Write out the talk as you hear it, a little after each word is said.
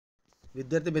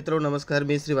विद्यार्थी मित्रांनो नमस्कार.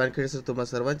 मी श्री वानखेडे सर तुम्हा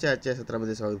सर्वांचे आजच्या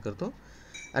सत्रामध्ये स्वागत करतो.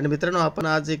 आणि मित्रांनो आपण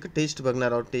आज एक टेस्ट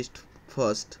बघणार आहोत. टेस्ट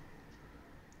फर्स्ट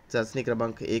चाचणी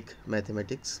क्रमांक 1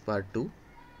 मॅथमॅटिक्स पार्ट 2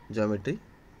 जॉमेट्री.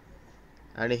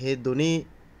 आणि हे दोन्ही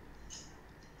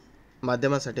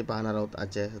माध्यमासाठी पाहणार आहोत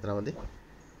आजच्या सत्रामध्ये.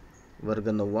 वर्ग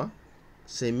 9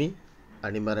 सेमी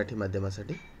आणि मराठी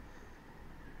माध्यमासाठी.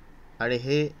 आणि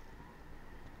हे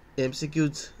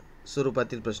MCQज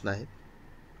स्वरूपातील प्रश्न आहेत.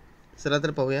 चला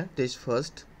तर पाहूया. Test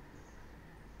first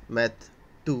math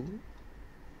 2.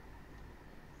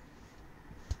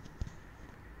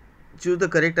 Choose the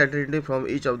correct alternative from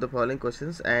each of the following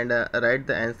questions and write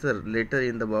the answer later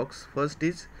in the box. First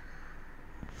is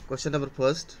question number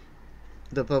first.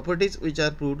 The properties which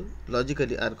are proved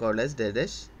logically are called as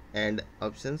dash and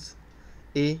options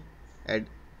A add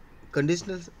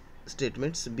conditional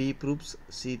statements, B proofs,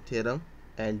 C theorem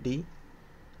and D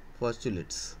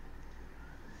postulates.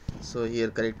 So here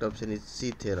correct option is C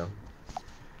theorem.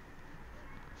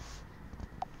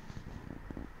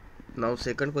 Now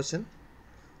second question.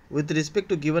 With respect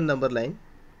to given number line,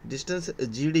 distance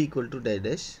GD equal to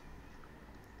dash.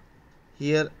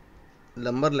 Here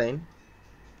number line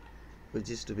which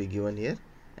is to be given here,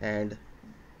 and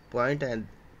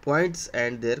points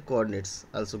and their coordinates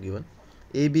also given.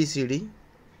 ABCD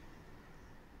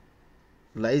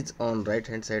lies on right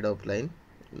hand side of line,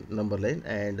 number line,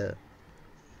 and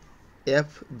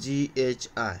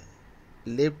FGHI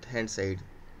left hand side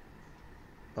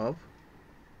of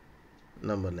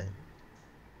number line.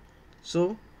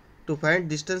 So to find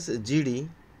distance GD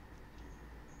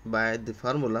by the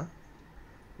formula,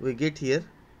 we get here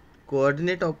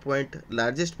coordinate of point,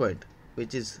 largest point,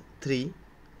 which is 3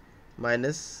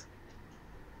 minus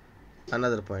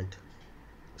another point.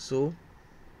 So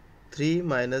 3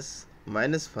 minus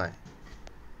 -5,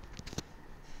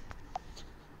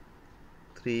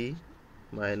 3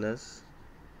 minus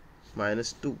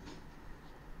 -2,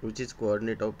 which is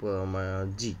coordinate of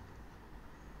G,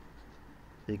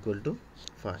 equal to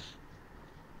 5.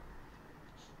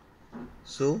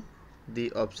 So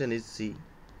the option is C.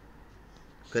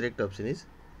 Correct option is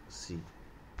C.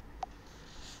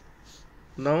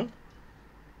 Now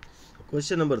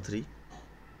question number 3.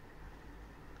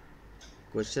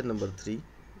 Question number 3.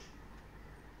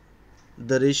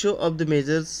 The ratio of the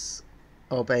measures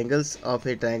of angles of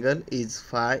a triangle is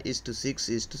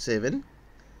 5:6:7.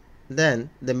 Then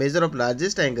the measure of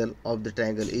largest angle of the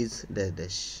triangle is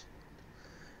dash.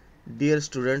 Dear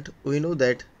student, we know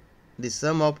that the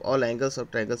sum of all angles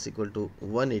of triangles equal to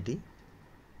 180.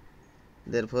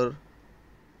 Therefore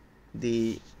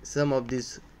the sum of these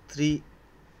three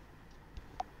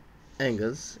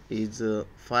angles is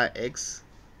 5x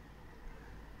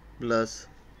plus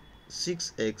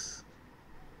 6x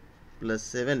plus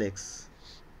 7x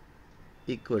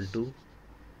equal to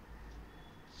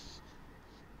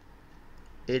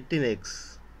 18x.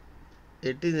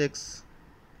 18x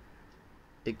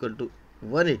equal to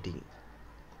 180.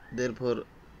 Therefore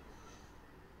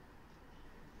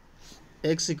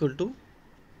x equal to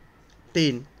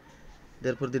 10.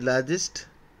 Therefore the largest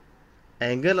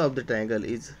angle of the triangle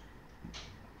is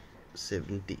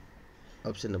 70.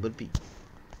 Option number B.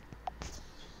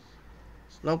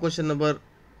 Now question number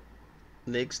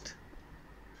next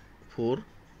 4.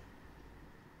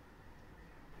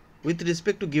 With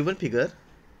respect to given figure,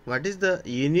 what is the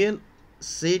union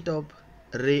set of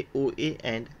ray OA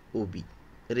and OB?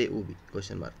 Ray OB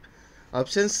question mark.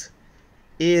 Options: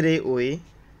 A ray OA,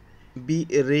 B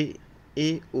ray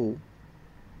AO,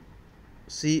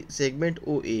 C segment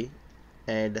OA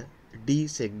and D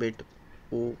segment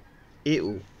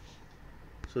AO.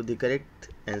 So the correct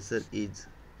answer is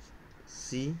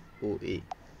C OA,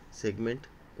 segment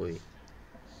OA.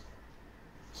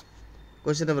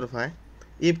 Question number 5.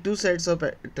 If two sides of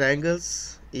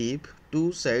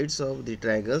the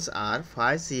triangles are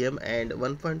 5 cm and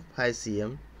 1.5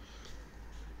 cm,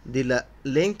 the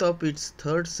length of its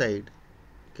third side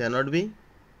cannot be.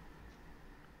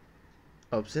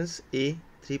 Options: A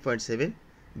 3.7,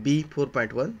 B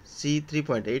 4.1, C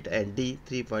 3.8 and D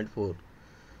 3.4.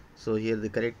 So here the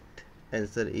correct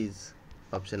answer is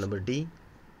option number D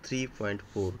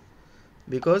 3.4,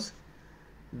 because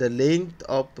the length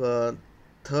of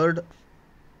third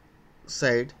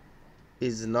side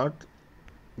is not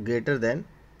greater than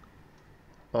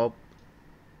of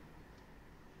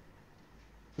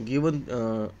given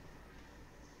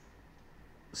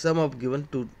sum of given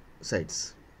two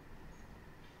sides.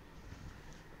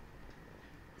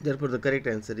 Therefore the correct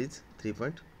answer is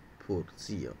 3.4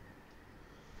 cm.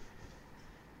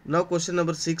 Now question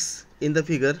number 6. In the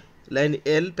figure, line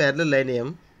L parallel line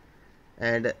M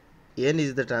and N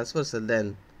is the transversal,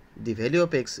 then the value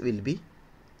of x will be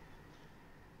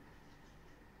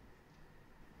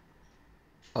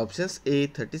options A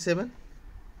 37,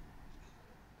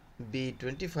 B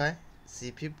 25,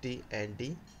 C 50 and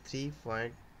D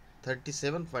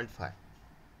 3.37.5.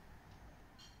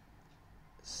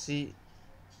 See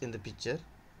in the picture,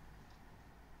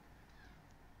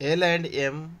 L and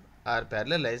M are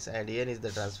parallel lines and N is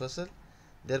the transversal.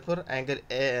 Therefore, angle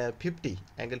 50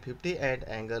 and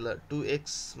angle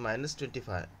 2x minus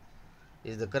 25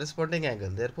 is the corresponding angle.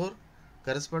 Therefore,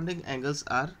 corresponding angles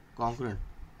are congruent.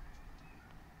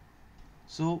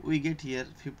 So we get here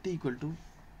 50 equal to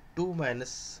 2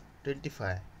 minus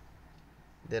 25.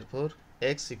 Therefore,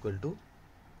 x equal to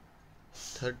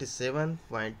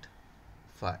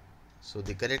 37.5. So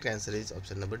the correct answer is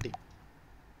option number D.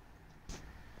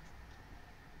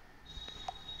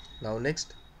 Now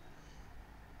next,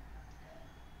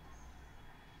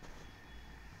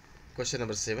 question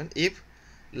number 7. If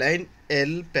line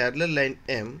L parallel line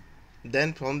M,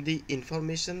 then from the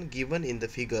information given in the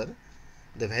figure,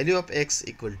 the value of x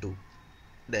equal to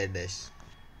dash dash.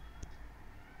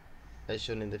 As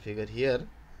shown in the figure here,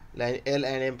 line L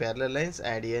and M parallel lines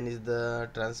and N is the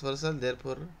transversal.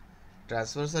 Therefore,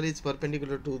 transversal is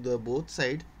perpendicular to the both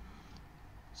side.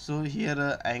 So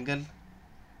here angle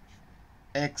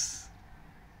x,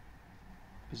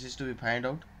 which is to be find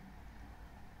out,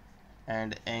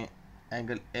 and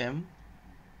angle M,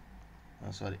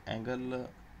 angle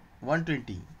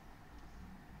 120,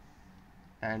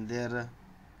 and there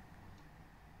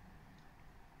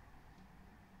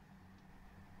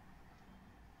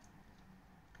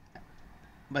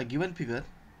by given figure,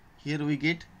 here we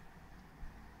get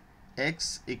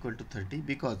x equal to 30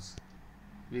 because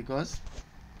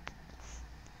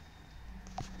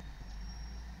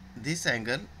this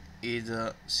angle is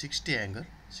a 60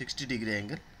 degree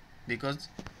angle, because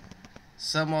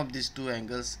sum of these two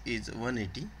angles is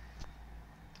 180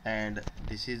 and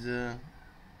this is a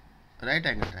right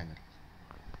angle triangle.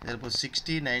 Therefore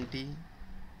 60, 90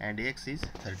 and x is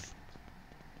 30.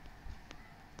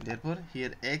 Therefore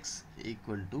here x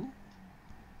equal to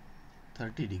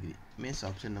 30 degree, means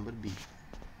option number B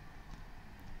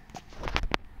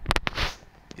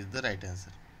is the right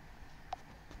answer.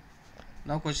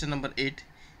 Now question number 8.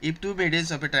 If two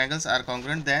medians of a triangles are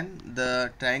congruent, then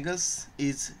the triangles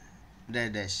is dash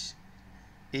dash.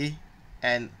 A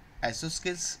an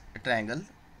isosceles triangle,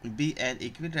 B an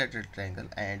equilateral triangle,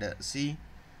 and C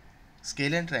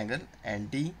scalene triangle,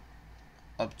 and D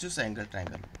obtuse angle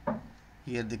triangle.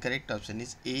 Here the correct option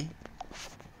is A,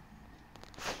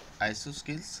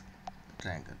 isosceles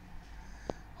triangle.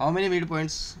 How many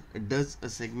midpoints does a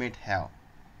segment have?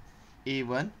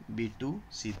 A1, B2,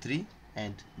 C3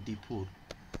 and D4.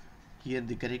 Here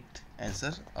the correct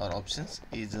answer or options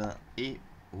is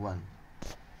A1.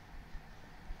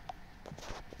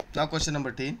 Now question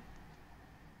number 10.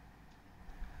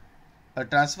 A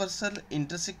transversal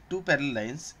intersect two parallel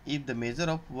lines. If the measure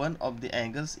of one of the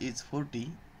angles is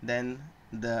 40, then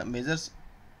the measures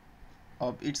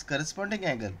of its corresponding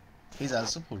angle is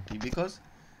also 40, because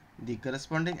the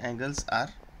corresponding angles are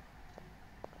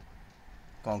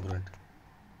congruent.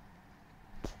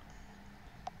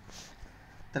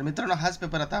 तर मित्रांनो, हाच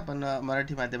paper आता आपण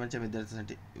मराठी माध्यमांच्या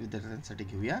विद्यार्थ्यांसाठी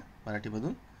घेऊया.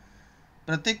 मराठीमधून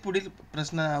प्रत्येक पुढील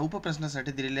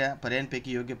उपप्रश्नासाठी दिलेल्या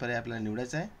पर्यायांपैकी योग्य पर्याय आपल्याला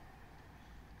निवडायचा आहे.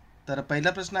 तर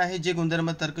पहिला प्रश्न आहे, जे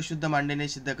गुणधर्म तर्कशुद्ध मांडणीने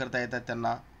सिद्ध करता येतात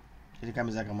त्यांना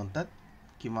रिकामी जागा म्हणतात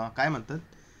किंवा काय म्हणतात?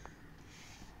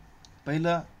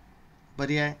 पहिला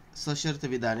पर्याय सशर्त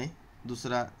विधाने,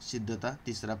 दुसरा सिद्धता,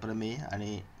 तिसरा प्रमेय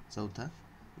आणि चौथा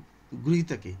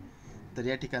गृहीतके. तर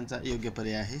या ठिकाणचा योग्य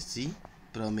पर्याय आहे सी,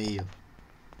 प्रमेय.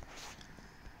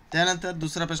 त्यानंतर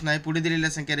दुसरा प्रश्न आहे, पुढे दिलेल्या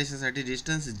संख्या रेषेसाठी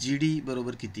डिस्टन्स जीडी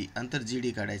बरोबर किती? अंतर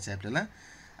जीडी काढायचं आहे आपल्याला,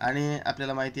 आणि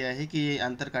आपल्याला माहिती आहे की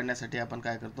अंतर काढण्यासाठी आपण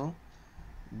काय करतो?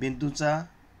 बिंदूचा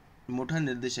मोठा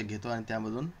निर्देशक घेतो आणि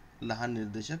त्यामधून लहान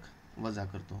निर्देशक वजा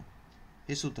करतो.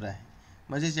 हे सूत्र आहे.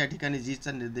 म्हणजेच या ठिकाणी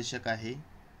जीचा निर्देशक आहे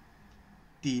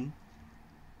 3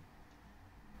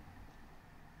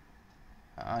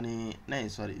 आणि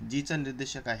जीचा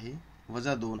निर्देशक आहे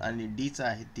 -2 आणि डीचा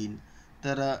आहे 3.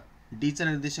 तर डीचा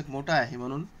निर्देशक मोठा आहे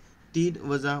म्हणून 3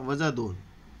 वजा 2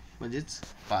 म्हणजेच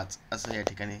 5 असं या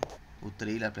ठिकाणी उत्तर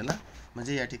येईल आपल्याला.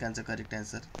 म्हणजे या ठिकाणचं करेक्ट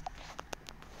आन्सर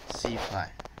C5.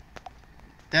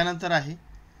 त्यानंतर आहे,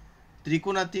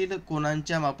 त्रिकोणातील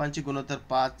कोणांच्या मापांचे गुणोत्तर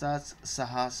 5,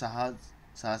 6, 6,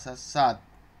 6, 7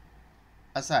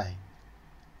 असा आहे.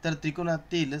 तर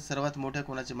त्रिकोणातील सर्वात मोठ्या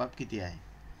कोणाचे माप किती आहे?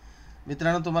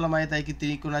 मित्रांनो, तुम्हाला माहित आहे की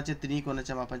त्रिकोणाच्या तिन्ही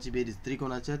कोणाच्या मापांची बेरीज,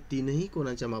 त्रिकोणाच्या तीनही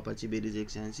कोणाच्या मापाची बेरीज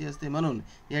 180 असते. म्हणून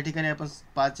या ठिकाणी आपण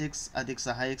 5x +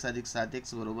 6x +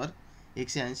 7x बरोबर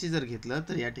 180 जर घेतलं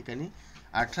तर या ठिकाणी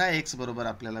 18x बरोबर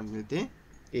आपल्याला मिळते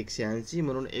 180,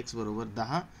 म्हणून x बरोबर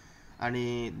 10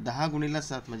 आणि 10 गुणिले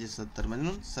 7 म्हणजे 70,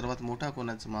 म्हणून सर्वात मोठ्या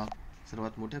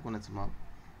कोणाचं माप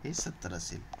हे 70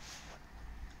 असेल.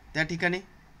 त्या ठिकाणी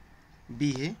बी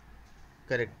हे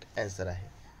करेक्ट आन्सर आहे.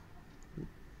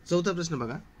 चौथा प्रश्न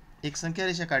बघा. एक संख्या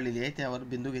रेषा काढलेली आहे, त्यावर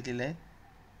बिंदू घेतलेले आहेत.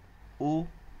 ओ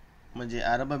म्हणजे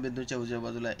आरंभ बिंदूच्या उजव्या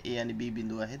बाजूला ए आणि बी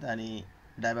बिंदू आहेत आणि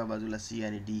डाव्या बाजूला सी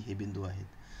आणि डी हे बिंदू आहेत.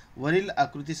 वरील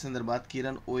आकृती संदर्भात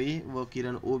किरण OA व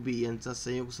किरण OB यांचा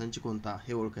संयुग संच कोणता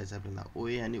हे ओळखायचं आपल्याला.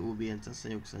 OA आणि OB यांचा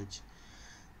संयुग संच.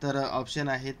 तर ऑप्शन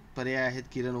आहेत, पर्याय आहेत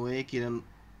किरण OA, किरण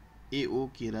AO,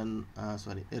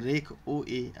 रेख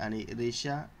OA आणि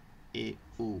रेषा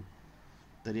AO.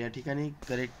 तर या ठिकाणी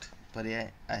करेक्ट पर्याय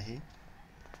आहे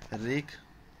रेख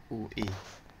OA.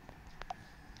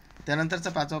 त्यानंतरचा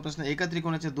पाचवा प्रश्न. एका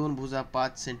त्रिकोणाच्या दोन भुजा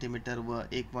 5 सेंटीमीटर व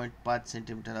 1.5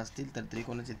 सेंटीमीटर असतील तर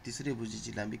त्रिकोणाच्या तिसरी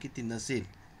भुजेची लांबी किती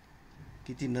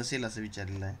नसेल असं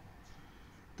विचारलेलं आहे.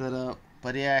 तर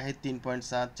पर्याय आहेत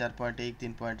 3.7, 4.1,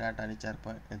 3.8 आणि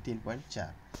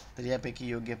 3.4. तर यापैकी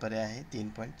योग्य पर्याय आहे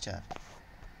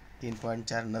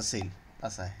 3.4 नसेल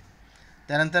असा आहे.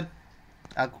 त्यानंतर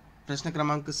प्रश्न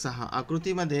क्रमांक 6.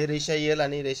 आकृतीमध्ये रेषा L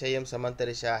आणि रेषा M समांतर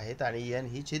रेषा आहेत आणि N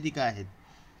ही छेदिका आहेत.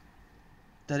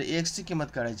 तर x ची किंमत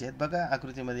काढायची आहे. बघा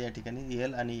आकृतीमध्ये या ठिकाणी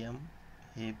L आणि M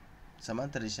हे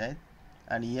समांतर रेषा आहेत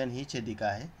आणि N ही छेदिका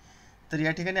आहे. तर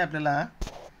या ठिकाणी आपल्याला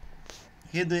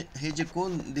हे जे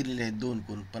कोन दिलेले आहेत, दोन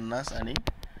कोन 50 आणि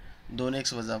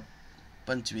 2x -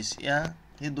 25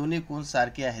 हे दोन्ही कोन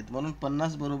सारखे आहेत, म्हणून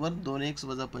 50 बरोबर 2x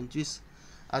 - 25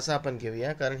 असं आपण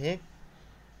घेऊया, कारण हे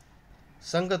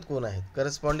संगत कोन आहेत,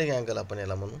 करस्पॉन्डिंग अँगल आपण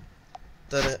याला म्हणू.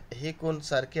 तर हे कोन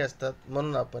सारखे असतात,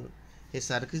 म्हणून आपण हे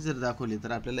सारखे जर दाखवले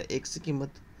तर आपल्याला x ची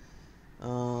किंमत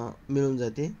मिळून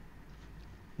जाते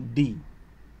D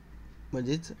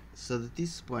म्हणजेच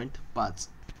 37.5.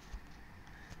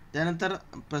 त्यानंतर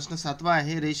प्रश्न 7वा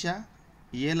आहे. रेषा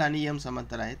L आणि M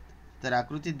समांतर आहेत, तर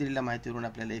आकृतीत दिलेल्या माहितीवरून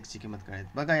आपल्याला x ची किंमत काढायची.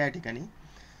 बघा या ठिकाणी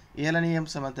L आणि M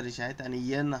समांतर रेषा आहेत आणि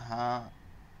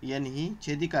N ही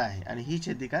छेदिका आहे आणि ही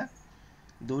छेदिका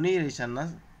दोन्ही रेषांना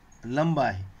लंब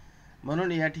आहे,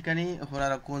 म्हणून या ठिकाणी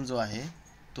होणारा कोन जो आहे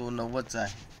तो 90चा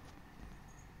आहे.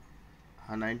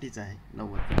 हा 90चा आहे,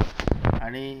 90.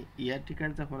 आणि या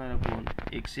ठिकाणचा होणारा कोन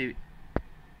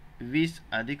 120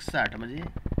 + 60 म्हणजे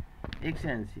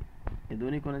 180. या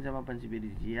दोन्ही कोनाच्या मापांची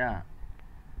बेरीज या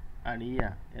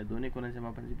दोन्ही कोनाच्या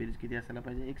मापांची बेरीज किती असायला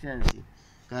पाहिजे? 180.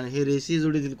 कारण हे रेषीय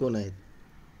जोडीतील कोन आहेत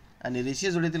आणि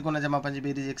रेषीय जोडीतील कोनाच्या मापांची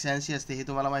बेरीज 180 असते, हे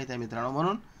तुम्हाला माहिती आहे मित्रांनो.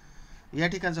 म्हणून या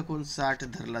ठिकाणचा कोन 60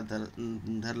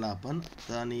 धरला आपण,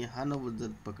 आणि हा 90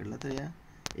 जर पकडला तर या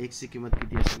x ची किंमत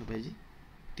किती असायला पाहिजे?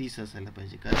 30 असायला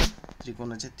पाहिजे, कारण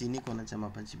त्रिकोणाच्या तिन्ही कोनाच्या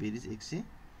मापांची बेरीज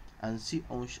 180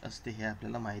 अंश असते हे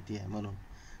आपल्याला माहिती आहे.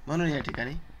 म्हणून या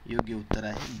ठिकाणी योग्य उत्तर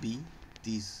आहे B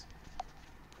 30.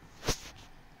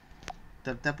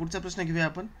 तर त्या पुढचा प्रश्न घेऊया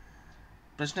आपण.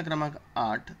 प्रश्न क्रमांक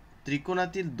 8.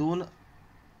 त्रिकोणातील दोन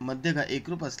मध्यगा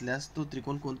एकरूप असल्यास तो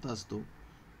त्रिकोण कोणता असतो?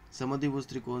 समद्विभुज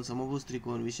त्रिकोण, समभुज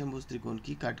त्रिकोण, विषमभुज त्रिकोण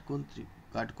की काटकोन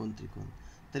त्रिकोण?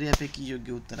 तर यापैकी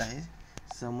योग्य उत्तर आहे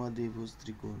समद्विभुज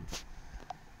त्रिकोण.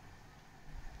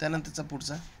 त्यानंतरचा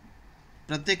पुढचा.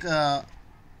 प्रत्येक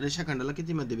रेषाखंडाला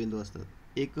किती मध्यबिंदू असतात?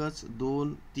 एकच,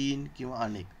 2, 3 किंवा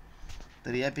अनेक?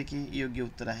 तर यापैकी योग्य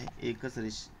उत्तर आहे एकच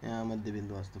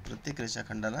मध्यबिंदू असतो. प्रत्येक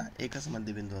रेषाखंडाला एकच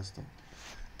मध्यबिंदू असतो.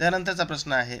 त्यानंतरचा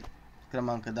प्रश्न आहे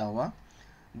क्रमांक 10वा.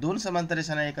 दोन समांतर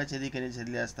रेषांना एका छेदिकेने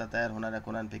छेदले असता तयार होणाऱ्या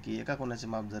कोनांपैकी एका कोनाचे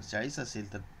माप जर 40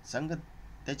 असेल तर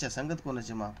त्याच्या संगत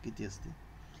कोनाचे माप किती असते?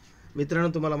 मित्रांनो,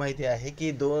 तुम्हाला माहिती आहे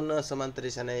की दोन समांतर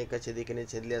रेषांना एका छेदिकेने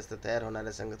छेदले असता तयार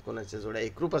होणाऱ्या संगत कोनाच्या जोड्या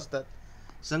एकरूप असतात,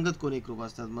 संगत कोन एकरूप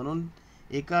असतात. म्हणून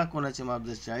एका कोनाचे माप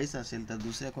जर 40 असेल तर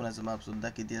दुसऱ्या कोनाचे माप सुद्धा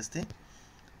किती असते?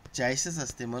 40च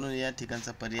असते. म्हणून या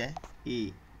ठिकाणचा पर्याय ए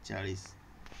 40.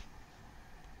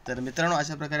 तर मित्रांनो,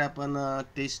 अशा प्रकारे आपण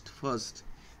टेस्ट फर्स्ट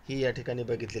ही या ठिकाणी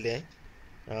बघितलेली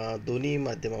आहे. दोन्ही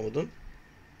माध्यमामधून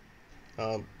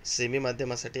सेमी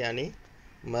माध्यमासाठी आणि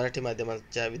मराठी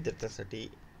माध्यमाच्या विद्यार्थ्यांसाठी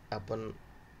आपण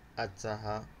आजचा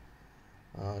हा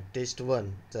टेस्ट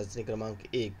 1 चाचणी क्रमांक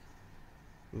 1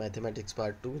 मॅथमॅटिक्स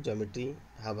पार्ट 2 जॉमेट्री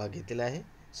हा भाग घेतलेला आहे.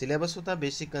 सिलेबस होता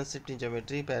basic concept in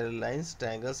geometry, parallel lines,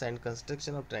 triangles and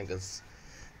construction of triangles.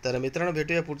 तर मित्रांनो,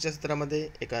 भेटूया पुढच्या सत्रामध्ये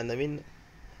एका नवीन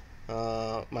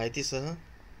माहितीसह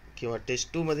किंवा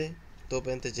टेस्ट 2 मध्ये.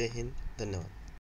 तोपर्यंत जय हिंद, धन्यवाद.